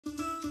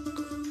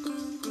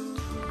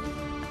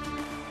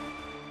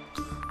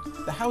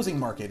The housing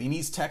market in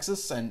East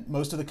Texas and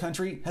most of the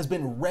country has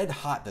been red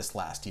hot this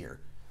last year.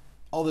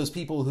 All those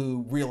people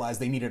who realized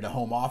they needed a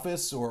home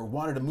office or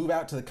wanted to move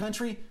out to the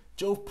country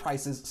drove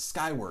prices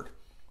skyward.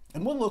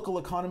 And one local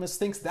economist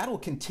thinks that'll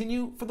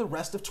continue for the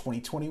rest of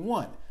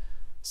 2021.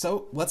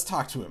 So let's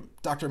talk to him.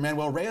 Dr.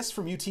 Manuel Reyes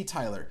from UT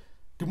Tyler.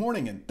 Good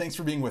morning and thanks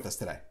for being with us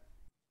today.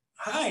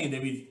 Hi,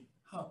 David.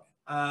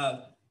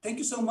 Thank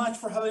you so much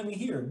for having me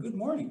here. Good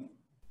morning.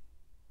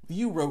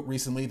 You wrote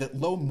recently that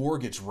low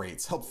mortgage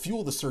rates help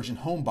fuel the surge in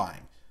home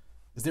buying.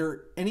 Is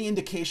there any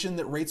indication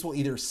that rates will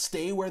either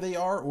stay where they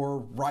are or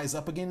rise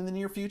up again in the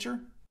near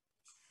future?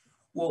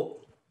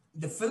 Well,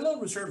 the Federal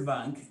Reserve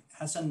Bank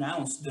has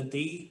announced that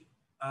they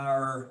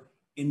are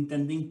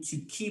intending to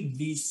keep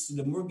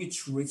the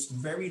mortgage rates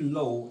very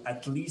low,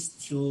 at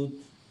least till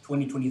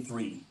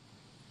 2023.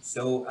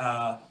 So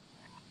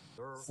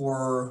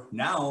for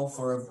now,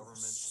 for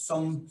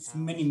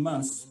many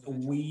months,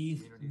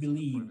 we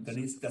believe that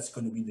that's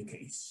going to be the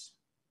case.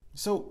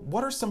 So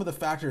what are some of the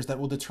factors that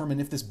will determine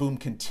if this boom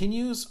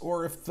continues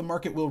or if the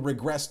market will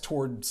regress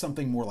toward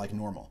something more like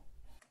normal?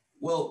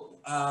 Well,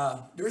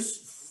 there's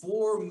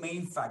four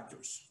main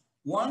factors.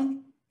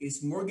 One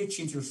is mortgage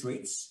interest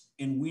rates,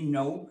 and we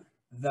know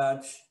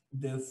that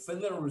the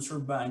Federal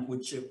Reserve Bank,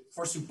 which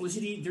for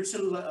simplicity, there's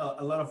a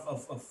lot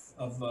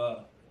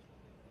of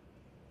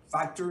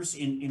factors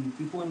in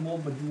people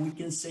involved, but we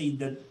can say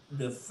that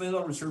the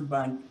Federal Reserve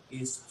Bank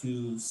is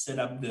to set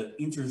up the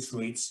interest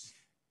rates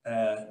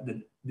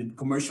that the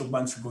commercial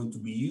banks are going to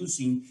be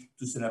using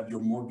to set up your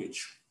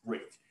mortgage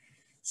rate.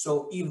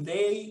 So if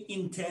they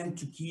intend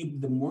to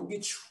keep the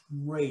mortgage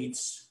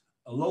rates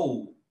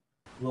low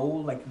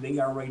like they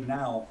are right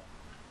now,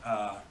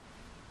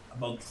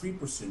 about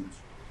 3%,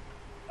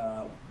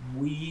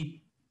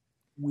 we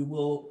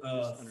will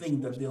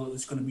think that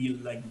it's going to be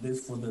like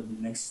this for the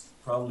next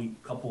probably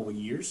couple of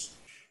years.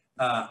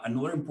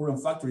 Another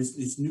important factor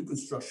is new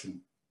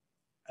construction.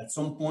 At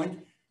some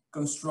point,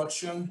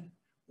 construction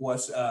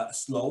was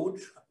slowed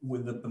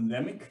with the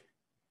pandemic.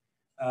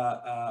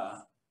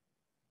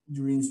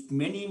 During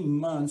many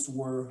months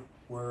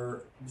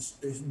where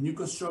this new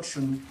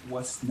construction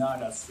was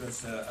not as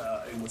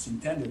it was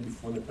intended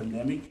before the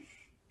pandemic.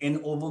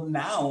 And although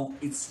now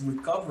it's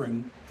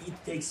recovering, it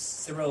takes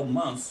several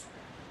months.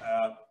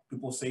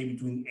 People say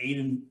between 8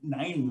 and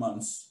 9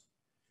 months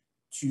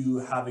to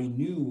have a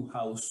new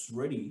house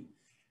ready.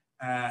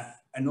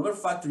 Another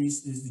factor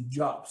is the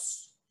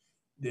jobs.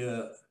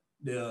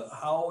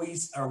 How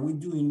are we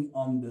doing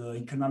on the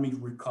economic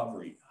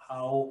recovery?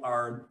 How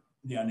are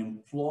the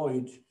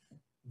unemployed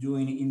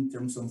doing in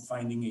terms of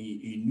finding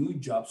a new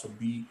job, so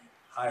be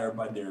hired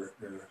by their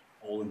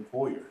old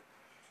employer?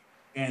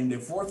 And the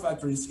fourth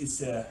factor is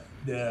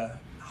the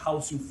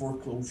housing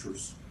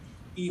foreclosures.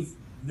 If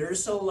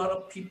there's a lot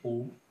of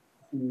people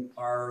who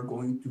are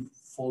going to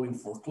fall in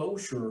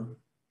foreclosure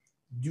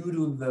due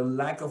to the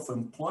lack of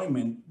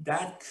employment,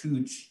 that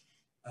could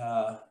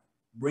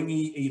bring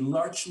a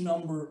large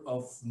number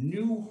of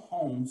new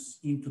homes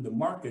into the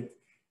market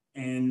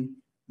and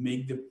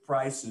make the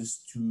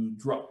prices to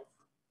drop.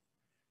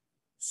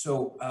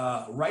 So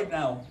right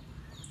now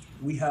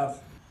we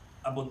have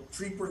about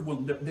 3%. Well,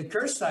 the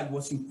CARES Act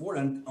was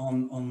important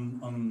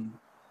on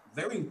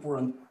very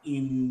important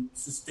in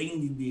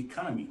sustaining the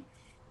economy,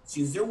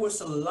 since there was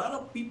a lot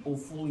of people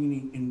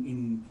falling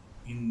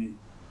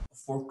in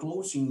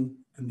foreclosing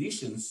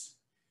conditions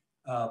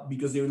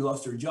because they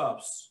lost their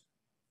jobs.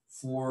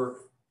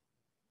 For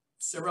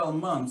several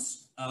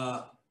months,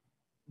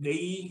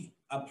 they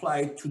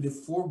applied to the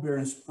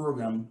forbearance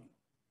program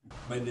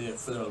by the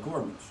federal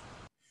government,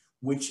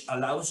 which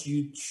allows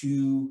you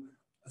to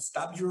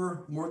stop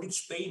your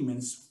mortgage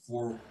payments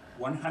for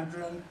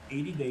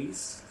 180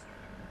 days,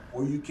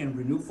 or you can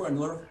renew for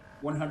another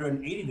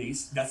 180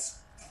 days. That's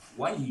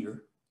 1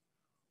 year.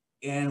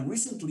 And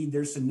recently,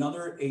 there's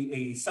another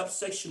a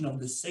subsection of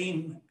the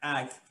same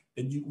act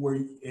that where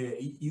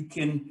you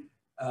can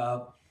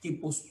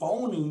keep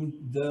postponing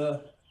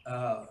the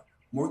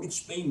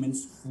mortgage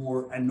payments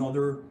for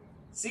another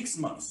 6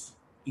 months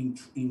in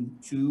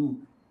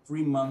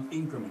 2-3 month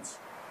increments.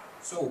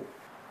 So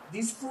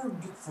this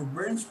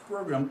forbearance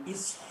program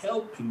is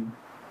helping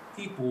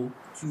people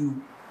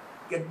to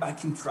get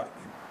back in track.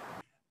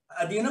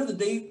 At the end of the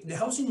day, the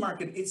housing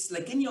market, it's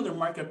like any other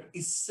market,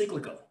 is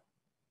cyclical.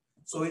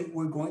 So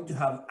we're going to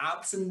have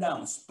ups and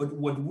downs, but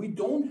what we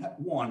don't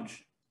want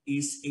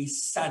is a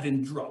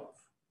sudden drop.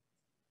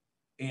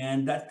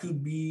 And that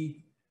could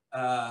be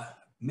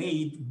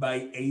made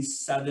by a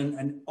sudden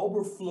an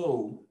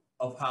overflow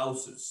of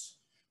houses,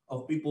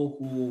 of people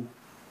who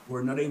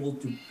were not able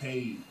to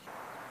pay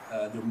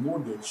their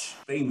mortgage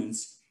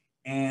payments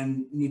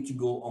and need to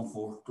go on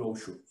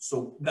foreclosure.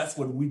 So that's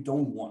what we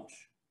don't want.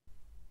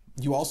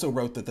 You also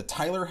wrote that the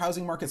Tyler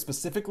housing market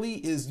specifically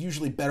is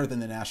usually better than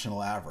the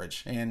national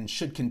average and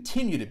should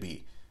continue to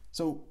be.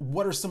 So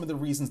what are some of the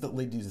reasons that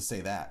lead you to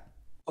say that?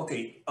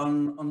 Okay,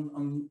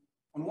 on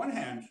one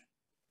hand,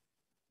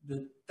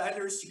 the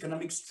Tyler's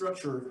economic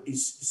structure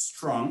is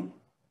strong,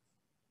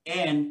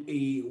 and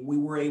we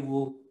were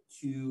able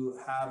to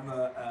have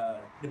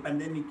the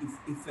pandemic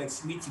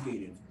effects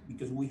mitigated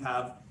because we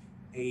have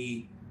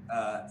a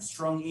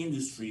strong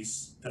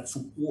industries that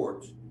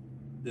support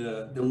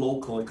the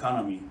local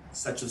economy,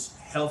 such as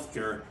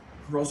healthcare,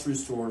 grocery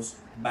stores,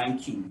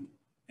 banking,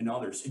 and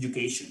others,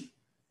 education.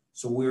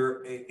 So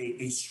we're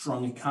a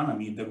strong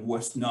economy that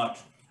was not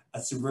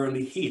as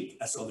severely hit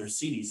as other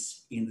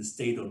cities in the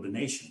state of the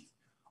nation.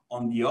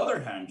 On the other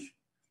hand,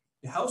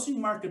 the housing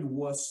market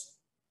was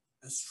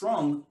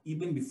strong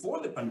even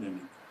before the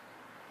pandemic.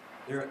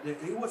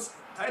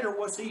 Tyler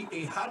was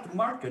a hot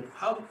market,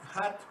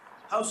 hot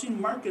housing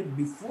market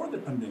before the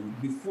pandemic,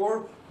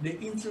 before the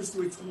interest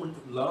rates were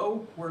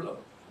low,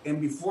 and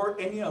before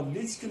any of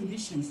these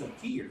conditions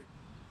appeared.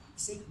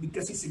 See,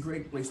 because it's a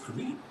great place to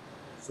live.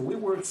 So we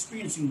were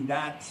experiencing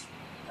that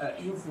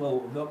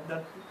inflow,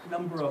 that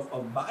number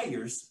of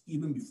buyers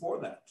even before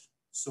that.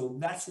 So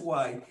that's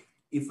why,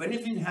 if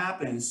anything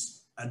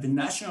happens at the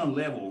national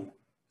level,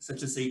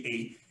 such as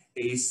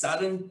a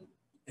sudden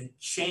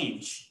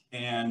change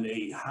and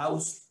a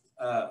house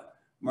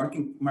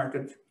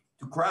market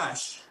to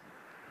crash,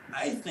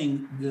 I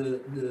think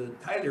the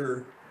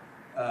Tyler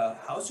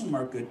housing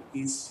market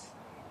is,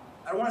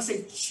 I don't want to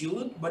say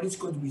chilled, but it's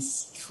going to be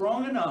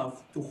strong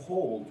enough to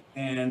hold.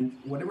 And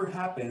whatever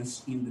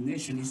happens in the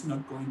nation is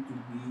not going to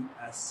be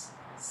as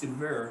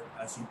severe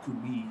as it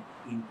could be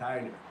in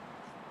Tyler.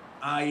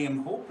 I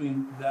am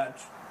hoping that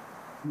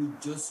we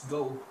just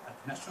go at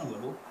the national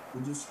level,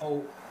 we just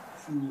hope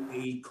to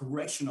a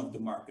correction of the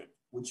market,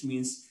 which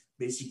means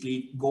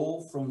basically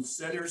go from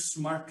seller's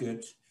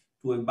market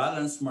to a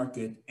balanced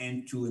market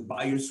and to a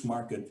buyer's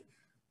market,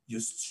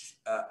 just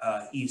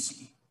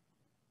easy.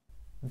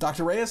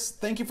 Dr. Reyes,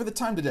 thank you for the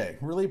time today.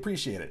 Really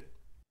appreciate it.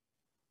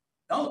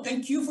 No,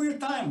 thank you for your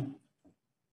time.